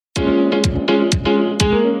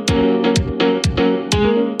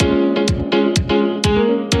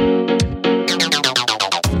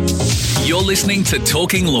listening to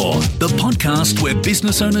Talking Law, the podcast where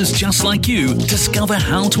business owners just like you discover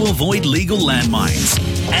how to avoid legal landmines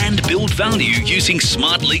and build value using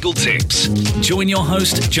smart legal tips. Join your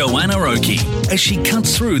host, Joanna Oakey, as she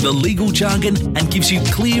cuts through the legal jargon and gives you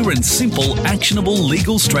clear and simple, actionable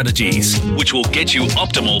legal strategies, which will get you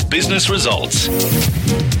optimal business results.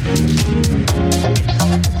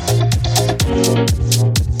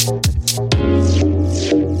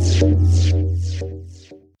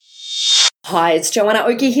 Hi, it's Joanna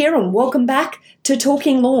Oakey here and welcome back to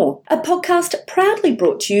Talking Law, a podcast proudly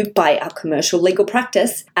brought to you by our commercial legal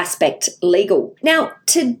practice, Aspect Legal. Now,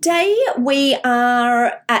 today we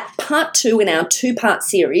are at part 2 in our 2-part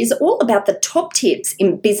series, all about the top tips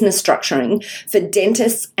in business structuring for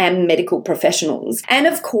dentists and medical professionals. And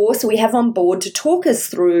of course, we have on board to talk us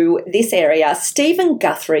through this area, Stephen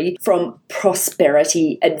Guthrie from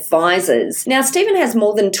Prosperity Advisors. Now, Stephen has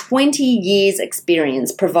more than 20 years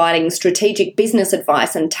experience providing strategic business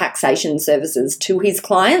advice and taxation services to his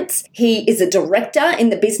clients. He is a director in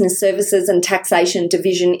the Business Services and Taxation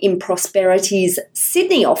Division in Prosperity's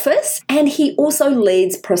Sydney office, and he also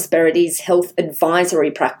leads Prosperity's health advisory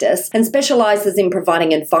practice and specialises in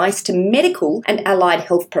providing advice to medical and allied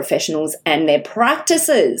health professionals and their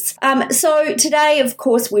practices. So today, of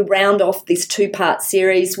course, we round off this 2-part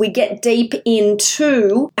series. We get deep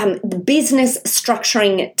into the business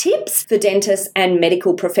structuring tips for dentists and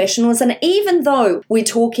medical professionals, and even though we're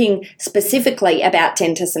talking specifically about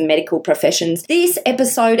dentists and medical professions, this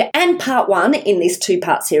episode and part 1 in this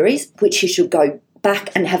 2-part series, which you should go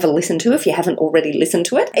back and have a listen to if you haven't already listened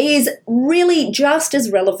to it, is really just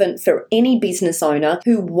as relevant for any business owner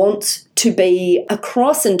who wants to be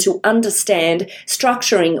across and to understand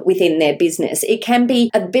structuring within their business. It can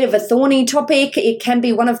be a bit of a thorny topic. It can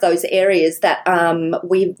be one of those areas that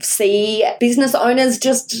we see business owners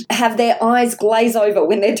just have their eyes glaze over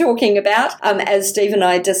when they're talking about, as Steve and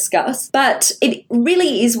I discuss. But it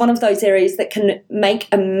really is one of those areas that can make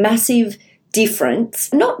a massive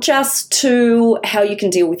difference, not just to how you can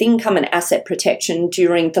deal with income and asset protection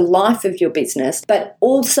during the life of your business, but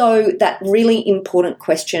also that really important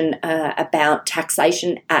question about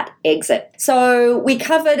taxation at exit. So we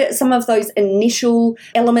covered some of those initial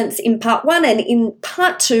elements in part 1, and in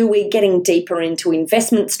part 2, we're getting deeper into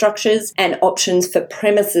investment structures and options for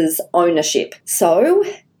premises ownership. So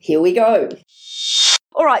here we go.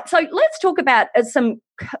 All right, so let's talk about some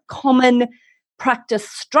common practice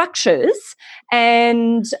structures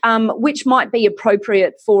and which might be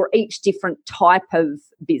appropriate for each different type of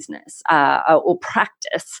business or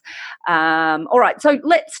practice. All right, so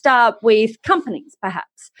let's start with companies,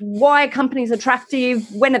 perhaps. Why are companies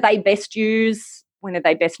attractive? When are they best used? When are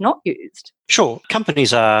they best not used? Sure.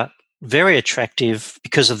 Companies are very attractive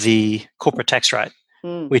because of the corporate tax rate,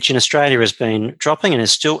 which in Australia has been dropping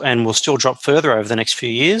and will still drop further over the next few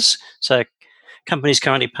years. So companies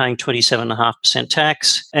currently paying 27.5%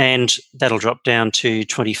 tax, and that'll drop down to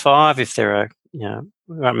 25% if there are, there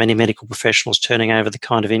aren't many medical professionals turning over the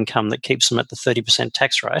kind of income that keeps them at the 30%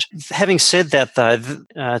 tax rate. Having said that, though,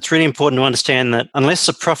 it's really important to understand that unless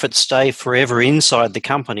the profits stay forever inside the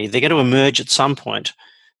company, they're going to emerge at some point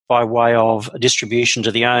by way of a distribution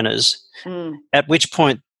to the owners, at which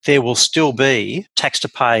point there will still be tax to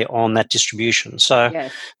pay on that distribution. So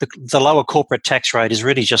yes, the lower corporate tax rate is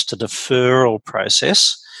really just a deferral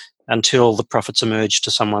process until the profits emerge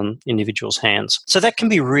to individual's hands. So that can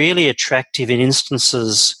be really attractive in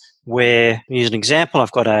instances where, use an example,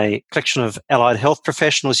 I've got a collection of allied health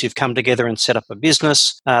professionals who've come together and set up a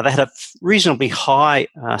business. They had a reasonably high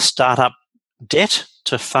startup debt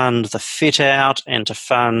to fund the fit out and to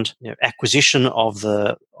fund acquisition of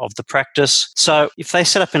the practice. So if they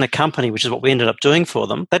set up in a company, which is what we ended up doing for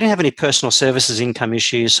them, they didn't have any personal services income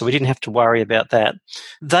issues, so we didn't have to worry about that.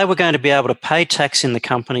 They were going to be able to pay tax in the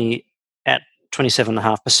company at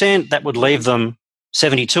 27.5%. That would leave them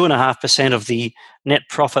 72.5% of the net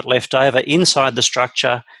profit left over inside the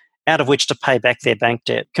structure, out of which to pay back their bank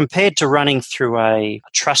debt, compared to running through a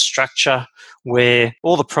trust structure where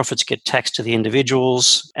all the profits get taxed to the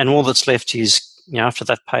individuals and all that's left is, after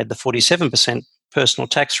they've paid the 47% personal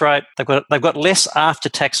tax rate, they've got less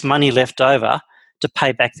after-tax money left over to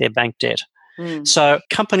pay back their bank debt. So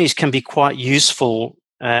companies can be quite useful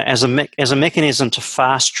as a mechanism to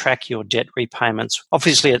fast track your debt repayments.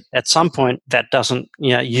 Obviously, at some point, that doesn't.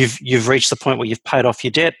 You've reached the point where you've paid off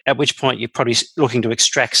your debt. At which point, you're probably looking to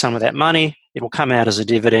extract some of that money. It will come out as a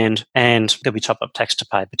dividend, and there'll be top-up tax to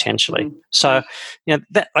pay potentially. So,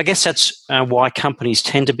 I guess that's why companies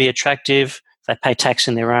tend to be attractive. They pay tax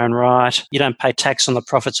in their own right. You don't pay tax on the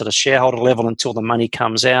profits at a shareholder level until the money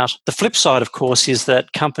comes out. The flip side, of course, is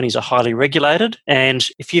that companies are highly regulated. And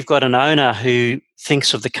if you've got an owner who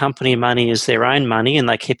thinks of the company money as their own money and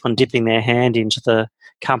they keep on dipping their hand into the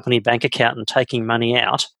company bank account and taking money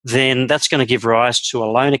out, then that's going to give rise to a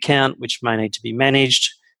loan account which may need to be managed.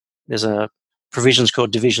 There's a provisions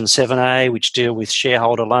called Division 7A which deal with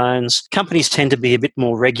shareholder loans. Companies tend to be a bit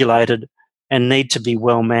more regulated and need to be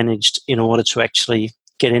well managed in order to actually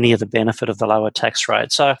get any of the benefit of the lower tax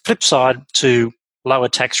rate. So flip side to lower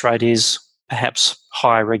tax rate is perhaps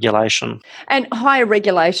higher regulation. And higher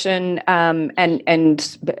regulation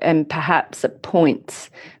and perhaps at points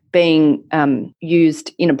being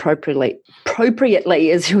used inappropriately,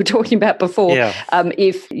 as you were talking about before. Yeah.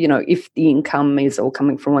 If the income is all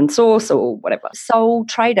coming from one source or whatever. Sole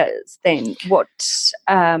traders, then what?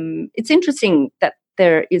 It's interesting that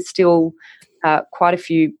there is still quite a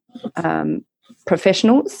few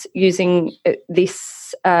professionals using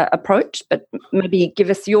this approach, but maybe give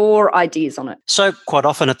us your ideas on it. So quite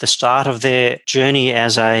often at the start of their journey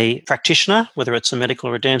as a practitioner, whether it's a medical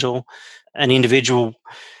or a dental, an individual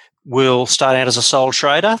will start out as a sole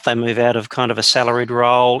trader. They move out of kind of a salaried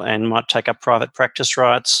role and might take up private practice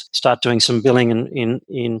rights, start doing some billing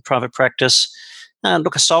in private practice.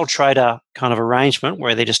 Look, a sole trader kind of arrangement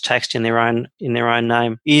where they're just taxed in their own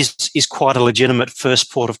name is quite a legitimate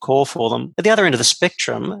first port of call for them. At the other end of the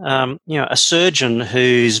spectrum, a surgeon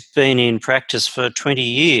who's been in practice for 20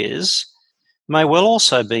 years may well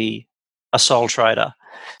also be a sole trader.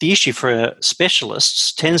 The issue for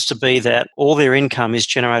specialists tends to be that all their income is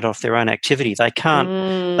generated off their own activity. They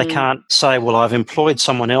can't say, well, I've employed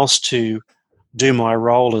someone else to do my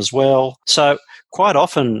role as well. So quite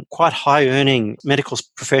often, quite high-earning medical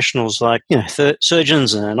professionals like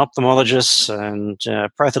surgeons and ophthalmologists and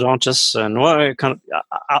prosthodontists and what kind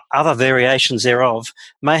of other variations thereof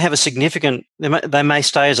may have a significant. They may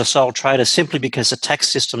stay as a sole trader simply because the tax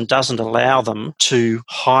system doesn't allow them to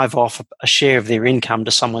hive off a share of their income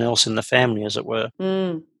to someone else in the family, as it were.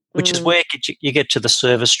 Which is where you get to the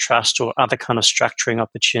service trust or other kind of structuring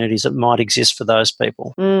opportunities that might exist for those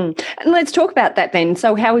people. And let's talk about that then.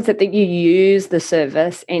 So how is it that you use the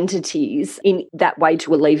service entities in that way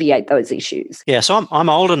to alleviate those issues? Yeah, so I'm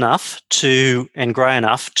old enough and grey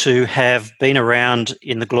enough to have been around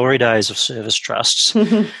in the glory days of service trusts.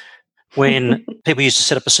 When people used to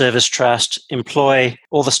set up a service trust, employ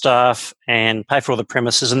all the staff and pay for all the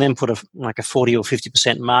premises and then put a 40 or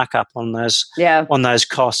 50% markup on those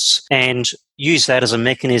costs and use that as a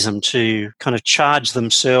mechanism to kind of charge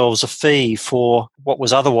themselves a fee for what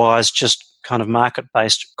was otherwise just kind of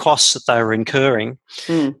market-based costs that they were incurring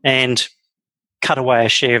and cut away a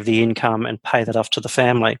share of the income and pay that off to the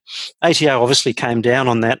family. ATO obviously came down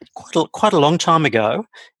on that quite a long time ago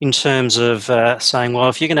in terms of saying, well,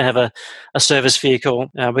 if you're going to have a service vehicle,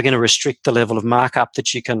 we're going to restrict the level of markup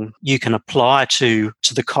that you can apply to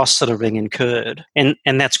the costs that are being incurred. And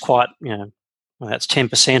that's quite, that's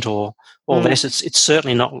 10% or less. It's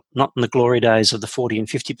certainly not in the glory days of the 40 and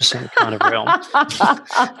 50% kind of realm.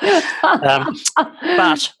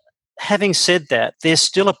 But having said that, there's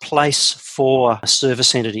still a place for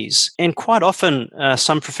service entities. And quite often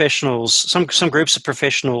some groups of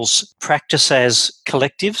professionals practice as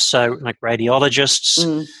collectives, so like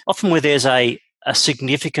radiologists, often where there's a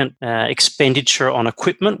significant expenditure on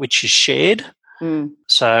equipment which is shared.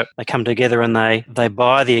 So they come together and they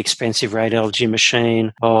buy the expensive radiology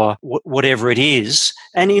machine or whatever it is.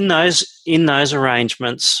 And in those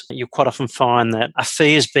arrangements, you quite often find that a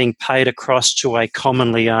fee is being paid across to a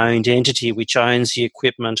commonly owned entity which owns the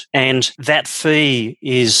equipment. And that fee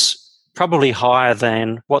is probably higher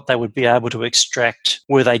than what they would be able to extract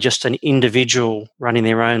were they just an individual running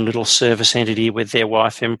their own little service entity with their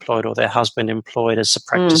wife employed or their husband employed as a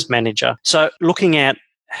practice manager. So looking at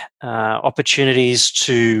opportunities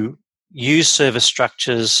to use service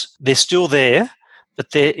structures, they're still there, but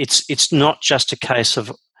it's not just a case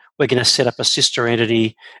of we're going to set up a sister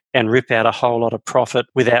entity and rip out a whole lot of profit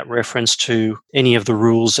without reference to any of the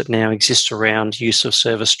rules that now exist around use of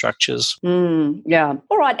service structures. Yeah.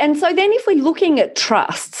 All right. And so then if we're looking at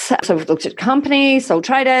trusts, so we've looked at companies, sole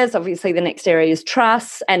traders, obviously the next area is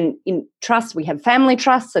trusts. And in trusts, we have family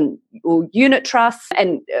trusts or unit trusts.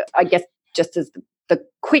 And I guess just as the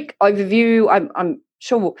quick overview, I'm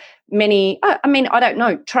sure many, I don't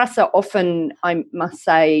know, trusts are often, I must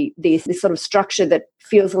say, this sort of structure that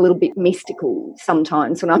feels a little bit mystical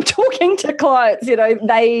sometimes when I'm talking to clients.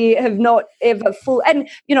 They have not ever and,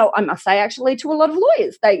 I must say actually to a lot of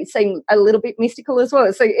lawyers, they seem a little bit mystical as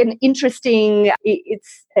well. So an interesting,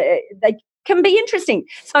 they can be interesting.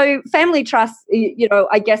 So family trusts,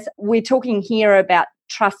 I guess we're talking here about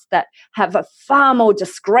trusts that have a far more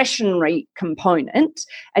discretionary component,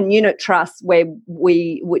 and unit trusts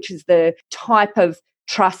which is the type of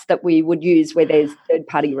trust that we would use where there's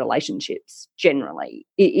third-party relationships generally.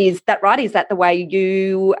 Is that right? Is that the way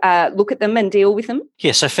you look at them and deal with them?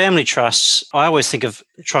 Yeah, so family trusts, I always think of,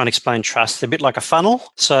 try and explain trusts, they're a bit like a funnel.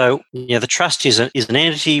 So the trust is an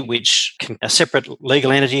entity which a separate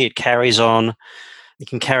legal entity. It carries on, it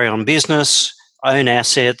can carry on business, own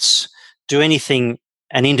assets, do anything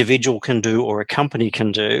an individual can do or a company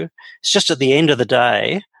can do. It's just at the end of the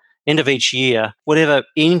day, end of each year, whatever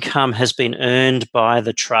income has been earned by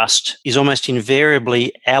the trust is almost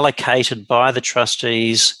invariably allocated by the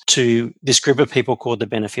trustees to this group of people called the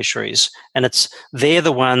beneficiaries. And they're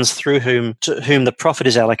the ones to whom the profit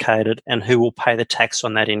is allocated and who will pay the tax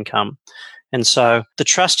on that income. And so the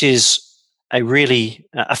trust is a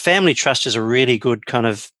family trust is a really good kind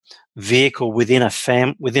of vehicle within a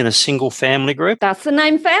single family group. That's the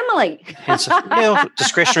name family. It's a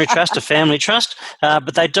discretionary trust, a family trust,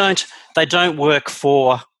 but they don't work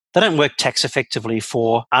tax effectively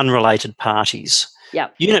for unrelated parties. Yeah.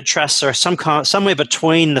 Unit trusts are somewhere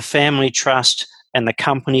between the family trust and the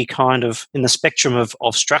company, kind of in the spectrum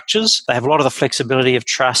of structures. They have a lot of the flexibility of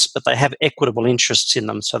trusts, but they have equitable interests in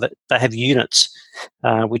them, so that they have units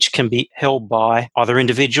which can be held by either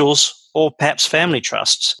individuals or perhaps family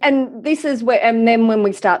trusts. And this is where, and then when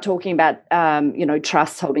we start talking about,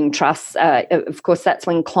 trusts, holding trusts, of course, that's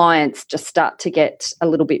when clients just start to get a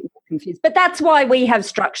little bit confused. But that's why we have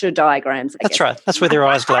structure diagrams. That's right. That's where their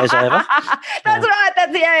eyes glaze over. That's right.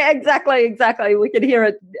 Exactly. We can hear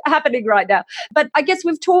it happening right now. But I guess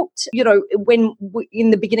we've talked,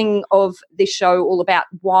 in the beginning of this show, all about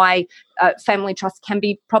why family trusts can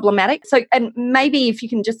be problematic. So, and maybe if you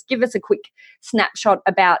can just give us a quick snapshot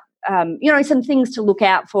about some things to look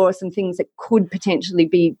out for, some things that could potentially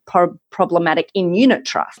be problematic in unit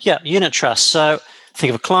trust. Yeah, unit trust. So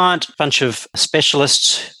think of a client, a bunch of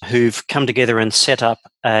specialists who've come together and set up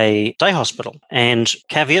a day hospital. And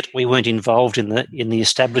caveat, we weren't involved in the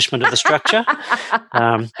establishment of the structure.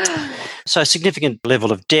 So significant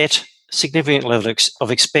level of debt, significant level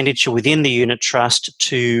of expenditure within the unit trust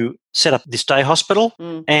to set up this day hospital,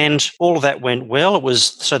 and all of that went well.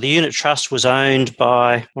 So the unit trust was owned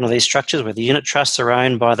by one of these structures where the unit trusts are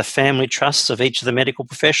owned by the family trusts of each of the medical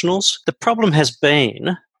professionals. The problem has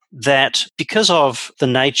been that because of the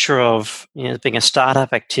nature of being a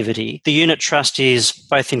startup activity, the unit trust is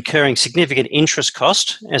both incurring significant interest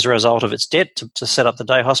cost as a result of its debt to set up the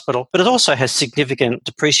day hospital, but it also has significant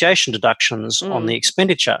depreciation deductions on the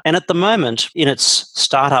expenditure. And at the moment, in its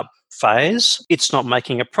startup phase, it's not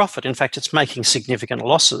making a profit. In fact, it's making significant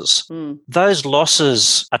losses. Those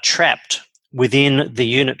losses are trapped within the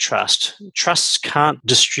unit trust. Trusts can't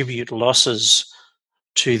distribute losses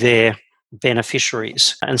to their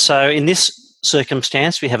beneficiaries. And so in this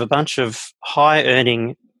circumstance, we have a bunch of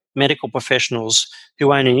high-earning medical professionals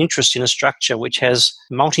who own an interest in a structure which has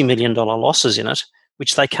multi-million-dollar losses in it,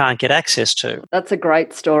 which they can't get access to. That's a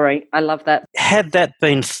great story. I love that. Had that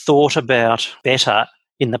been thought about better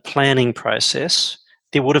in the planning process,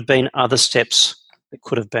 there would have been other steps that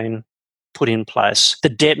could have been put in place. The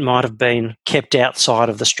debt might have been kept outside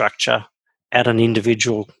of the structure at an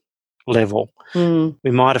individual level.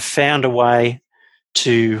 We might have found a way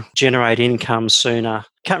to generate income sooner.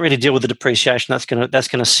 Can't really deal with the depreciation. That's going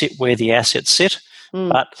to sit where the assets sit.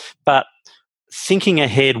 But thinking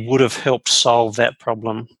ahead would have helped solve that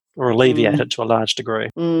problem or alleviate it to a large degree.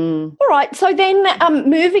 All right. So then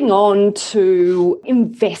moving on to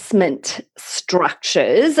investment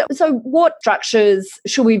structures. So what structures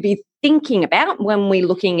should we be thinking about when we're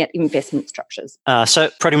looking at investment structures? So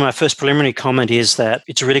probably my first preliminary comment is that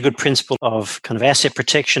it's a really good principle of kind of asset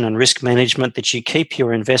protection and risk management that you keep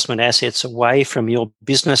your investment assets away from your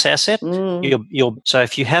business asset. So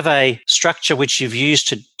if you have a structure which you've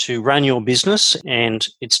used to run your business, and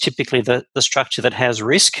it's typically the structure that has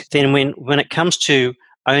risk, then when it comes to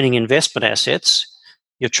owning investment assets,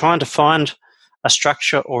 you're trying to find a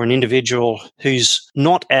structure or an individual who's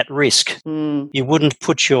not at risk. You wouldn't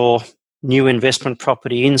put your new investment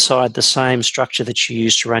property inside the same structure that you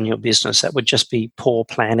use to run your business. That would just be poor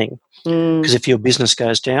planning, because if your business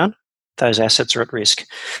goes down, those assets are at risk.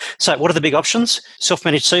 So what are the big options?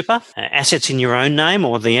 Self-managed super, assets in your own name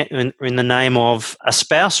or in the name of a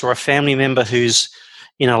spouse or a family member who's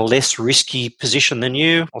in a less risky position than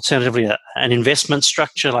you. Alternatively, an investment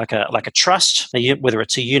structure like a trust, whether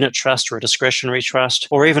it's a unit trust or a discretionary trust,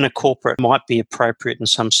 or even a corporate might be appropriate in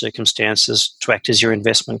some circumstances to act as your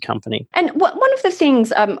investment company. And one of the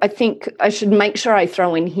things I think I should make sure I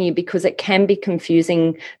throw in here, because it can be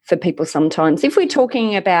confusing for people sometimes. If we're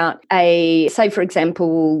talking about say, for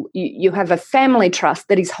example, you have a family trust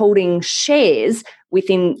that is holding shares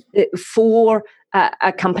within for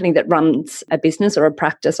a company that runs a business or a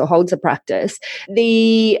practice or holds a practice,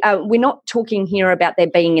 we're not talking here about there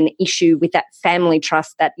being an issue with that family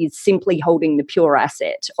trust that is simply holding the pure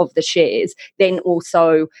asset of the shares, then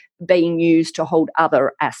also being used to hold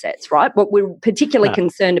other assets, right? What we're particularly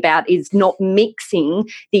concerned about is not mixing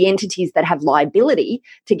the entities that have liability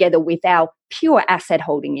together with our pure asset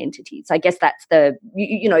holding entities. I guess that's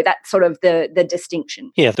that's sort of the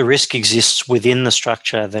distinction. Yeah, the risk exists within the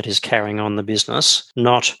structure that is carrying on the business,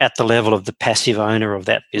 not at the level of the passive owner of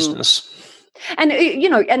that business. And,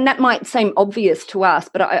 and that might seem obvious to us,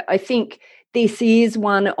 but I think this is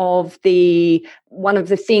one of the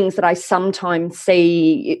things that I sometimes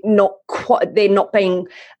see they're not being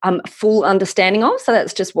full understanding of. So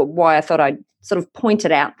that's just why I thought I'd sort of point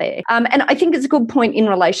it out there. And I think it's a good point in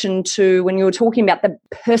relation to when you were talking about the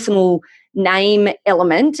personal name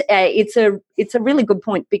element. It's a really good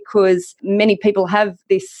point, because many people have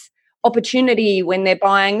this opportunity when they're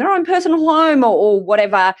buying their own personal home or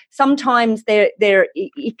whatever. Sometimes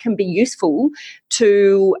it can be useful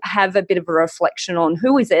to have a bit of a reflection on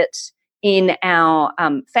who is it in our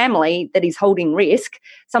family that is holding risk.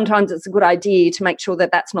 Sometimes it's a good idea to make sure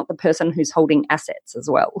that that's not the person who's holding assets as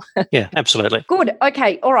well. Yeah, absolutely. Good.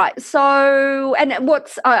 Okay. All right. So, and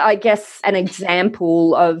what's, I guess, an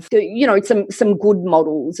example of, some good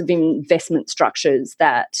models of investment structures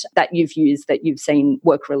that you've used, that you've seen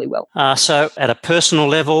work really well? So at a personal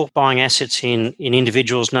level, buying assets in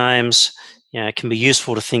individuals' names, it can be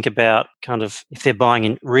useful to think about kind of if they're buying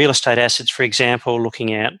in real estate assets, for example,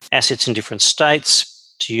 looking at assets in different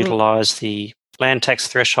states to utilise the land tax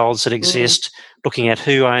thresholds that exist, looking at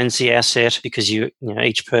who owns the asset, because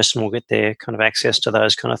each person will get their kind of access to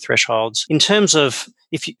those kind of thresholds. In terms of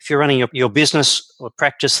if you're running your business or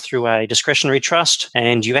practice through a discretionary trust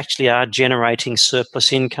and you actually are generating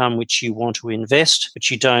surplus income which you want to invest, but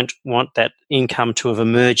you don't want that income to have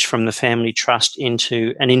emerged from the family trust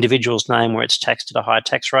into an individual's name where it's taxed at a high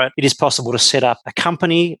tax rate, it is possible to set up a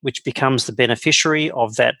company which becomes the beneficiary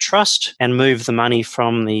of that trust and move the money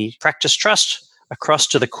from the practice trust across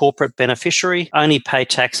to the corporate beneficiary, only pay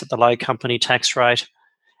tax at the low company tax rate,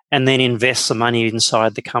 and then invest the money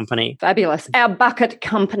inside the company. Fabulous. Our bucket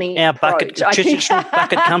company. Our traditional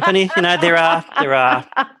bucket company. There are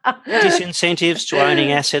disincentives to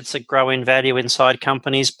owning assets that grow in value inside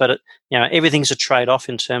companies, but everything's a trade-off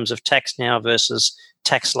in terms of tax now versus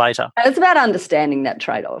tax later. It's about understanding that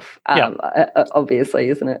trade-off, obviously,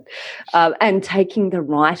 isn't it? And taking the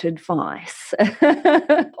right advice.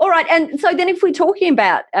 All right, and so then if we're talking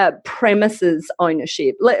about premises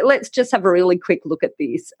ownership, let's just have a really quick look at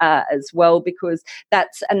this as well, because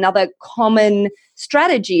that's another common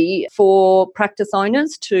strategy for practice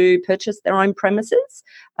owners to purchase their own premises,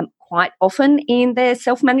 quite often in their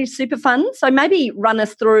self-managed super funds. So maybe run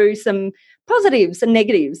us through some positives and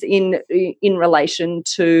negatives in relation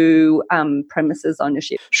to premises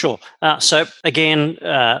ownership. Sure. So again,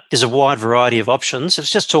 there's a wide variety of options.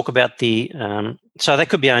 Let's just talk about so they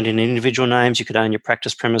could be owned in individual names. You could own your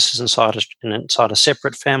practice premises inside a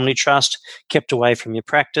separate family trust, kept away from your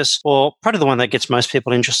practice. Or probably the one that gets most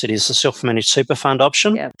people interested is the self-managed super fund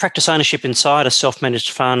option. Yeah. Practice ownership inside a self-managed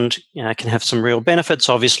fund can have some real benefits.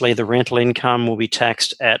 Obviously, the rental income will be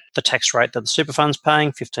taxed at the tax rate that the super fund's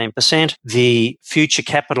paying, 15%. The future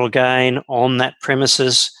capital gain on that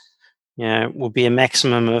premises will be a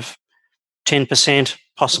maximum of 10%,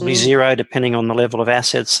 possibly zero, depending on the level of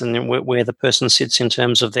assets and where the person sits in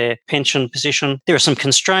terms of their pension position. There are some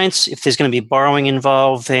constraints. If there's going to be borrowing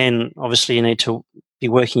involved, then obviously you need to be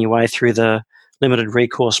working your way through the limited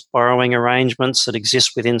recourse borrowing arrangements that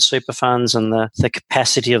exist within super funds and the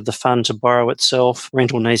capacity of the fund to borrow itself.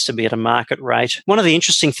 Rental needs to be at a market rate. One of the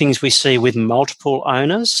interesting things we see with multiple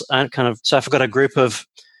owners, so if I've got a group of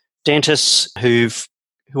dentists who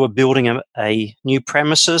are building a new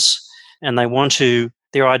premises and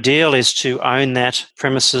their ideal is to own that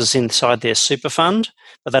premises inside their super fund,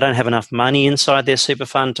 but they don't have enough money inside their super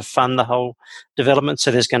fund to fund the whole development.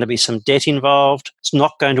 So there's going to be some debt involved. It's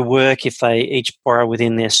not going to work if they each borrow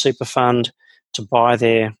within their super fund to buy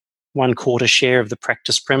their 1/4 share of the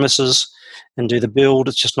practice premises and do the build.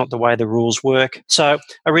 It's just not the way the rules work. So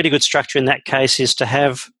a really good structure in that case is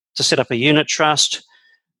to set up a unit trust,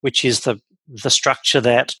 which is the the structure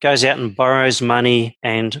that goes out and borrows money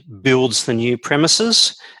and builds the new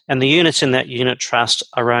premises, and the units in that unit trust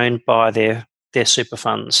are owned by their super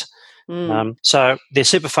funds. So their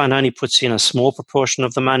super fund only puts in a small proportion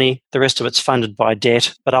of the money. The rest of it's funded by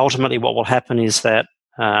debt. But ultimately what will happen is that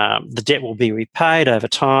the debt will be repaid over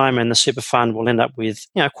time, and the super fund will end up with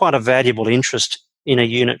quite a valuable interest in a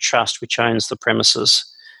unit trust which owns the premises.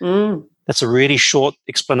 That's a really short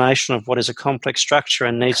explanation of what is a complex structure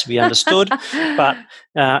and needs to be understood. But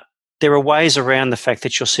there are ways around the fact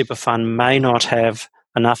that your super fund may not have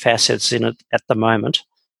enough assets in it at the moment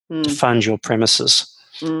to fund your premises.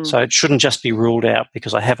 So it shouldn't just be ruled out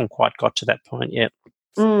because I haven't quite got to that point yet.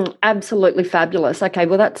 Absolutely fabulous. Okay,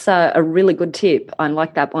 well, that's a really good tip. I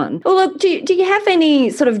like that one. Well, look, do you have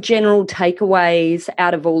any sort of general takeaways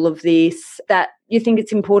out of all of this that you think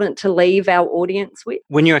it's important to leave our audience with?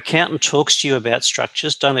 When your accountant talks to you about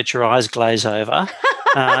structures, don't let your eyes glaze over.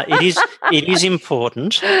 It is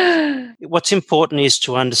important. What's important is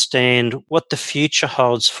to understand what the future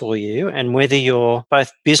holds for you and whether your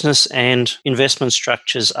both business and investment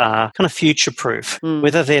structures are kind of future-proof,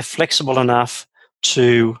 whether they're flexible enough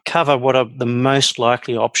to cover what are the most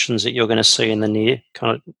likely options that you're going to see in the near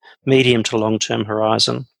kind of medium to long-term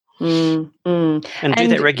horizon. And do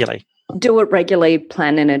that regularly. Do it regularly,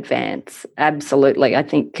 plan in advance. Absolutely. I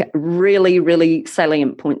think really, really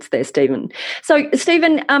salient points there, Stephen. So,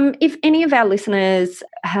 Stephen, if any of our listeners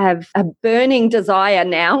have a burning desire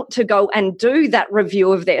now to go and do that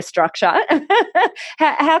review of their structure,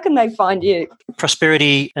 how can they find you?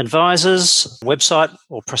 Prosperity Advisors website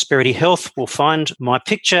or Prosperity Health will find my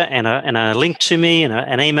picture and a link to me and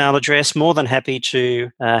an email address. More than happy to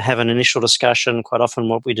have an initial discussion. Quite often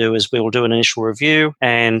what we do is we will do an initial review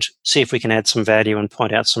and see if we can add some value and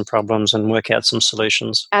point out some problems and work out some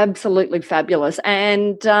solutions. Absolutely fabulous.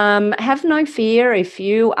 And have no fear if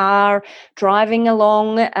you are driving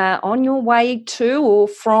along on your way to or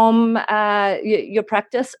from your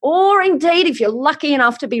practice, or indeed if you're lucky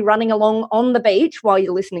enough to be running along on the beach while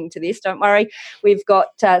you're listening to this, don't worry. We've got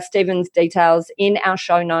Stephen's details in our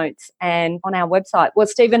show notes and on our website. Well,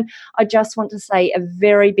 Stephen, I just want to say a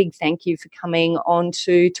very big thank you for coming on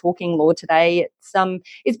to Talking Law today.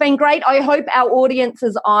 It's been great. I hope our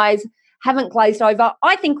audience's eyes haven't glazed over.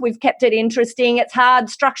 I think we've kept it interesting. It's hard.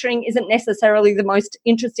 Structuring isn't necessarily the most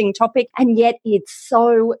interesting topic, and yet it's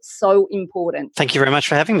so, so important. Thank you very much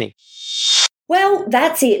for having me. Well,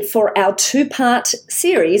 that's it for our two-part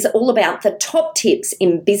series all about the top tips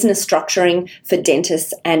in business structuring for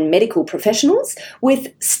dentists and medical professionals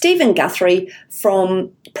with Stephen Guthrie from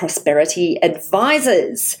Prosperity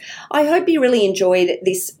Advisors. I hope you really enjoyed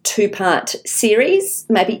this two-part series.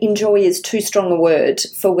 Maybe enjoy is too strong a word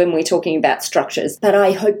for when we're talking about structures, but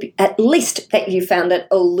I hope at least that you found it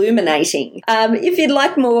illuminating. If you'd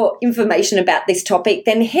like more information about this topic,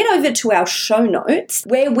 then head over to our show notes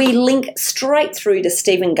where we link straight through to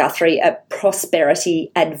Stephen Guthrie at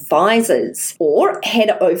Prosperity Advisors, or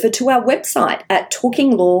head over to our website at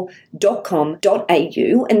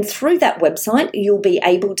talkinglaw.com.au, and through that website you'll be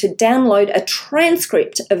able to download a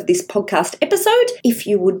transcript of this podcast episode if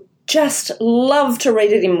you would just love to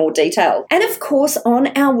read it in more detail. And of course, on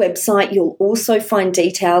our website, you'll also find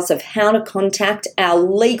details of how to contact our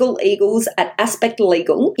legal eagles at Aspect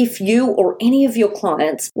Legal if you or any of your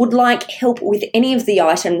clients would like help with any of the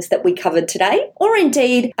items that we covered today. Or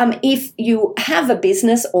indeed, if you have a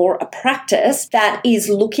business or a practice that is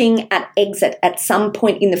looking at exit at some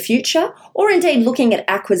point in the future, or indeed looking at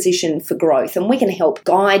acquisition for growth, and we can help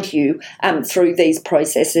guide you through these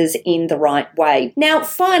processes in the right way. Now,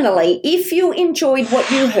 finally, if you enjoyed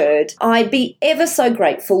what you heard, I'd be ever so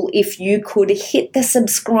grateful if you could hit the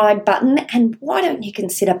subscribe button, and why don't you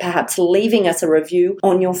consider perhaps leaving us a review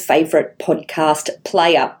on your favourite podcast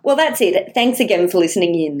player. Well, that's it. Thanks again for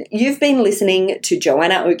listening in. You've been listening to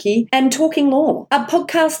Joanna Oakey and Talking Law, a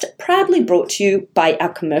podcast proudly brought to you by our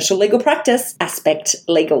commercial legal practice, Aspect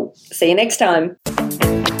Legal. See you next time.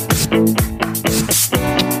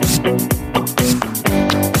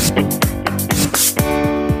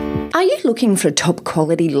 Are you looking for a top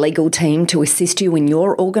quality legal team to assist you in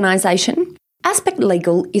your organisation? Aspect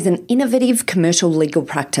Legal is an innovative commercial legal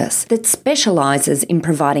practice that specialises in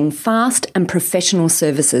providing fast and professional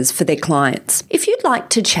services for their clients. If you'd like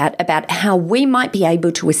to chat about how we might be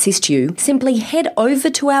able to assist you, simply head over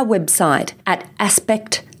to our website at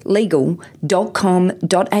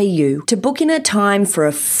aspectlegal.com.au to book in a time for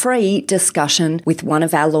a free discussion with one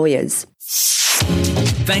of our lawyers.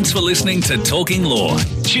 Thanks for listening to Talking Law.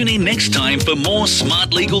 Tune in next time for more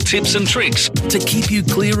smart legal tips and tricks to keep you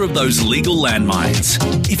clear of those legal landmines.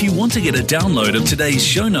 If you want to get a download of today's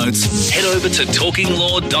show notes, head over to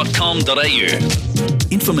talkinklaw.com.au.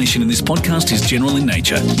 Information in this podcast is general in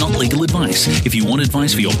nature, not legal advice. If you want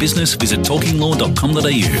advice for your business, visit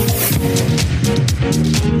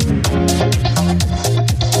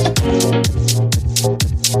talkinklaw.com.au.